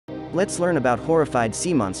Let's learn about horrified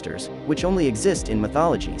sea monsters, which only exist in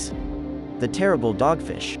mythologies. The terrible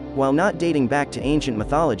dogfish. While not dating back to ancient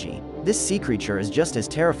mythology, this sea creature is just as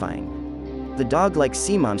terrifying. The dog-like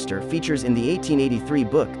sea monster features in the 1883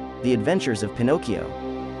 book, The Adventures of Pinocchio.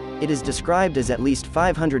 It is described as at least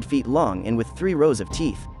 500 feet long and with 3 rows of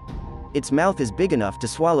teeth. Its mouth is big enough to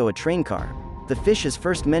swallow a train car. The fish is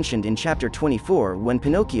first mentioned in Chapter 24 when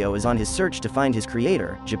Pinocchio is on his search to find his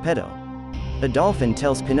creator, Geppetto. A dolphin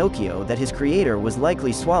tells Pinocchio that his creator was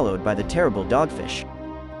likely swallowed by the terrible dogfish.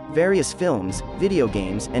 Various films, video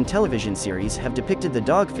games, and television series have depicted the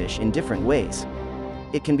dogfish in different ways.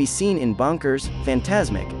 It can be seen in Bonkers,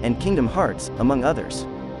 Fantasmic, and Kingdom Hearts, among others.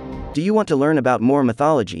 Do you want to learn about more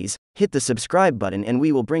mythologies? Hit the subscribe button and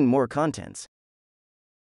we will bring more contents.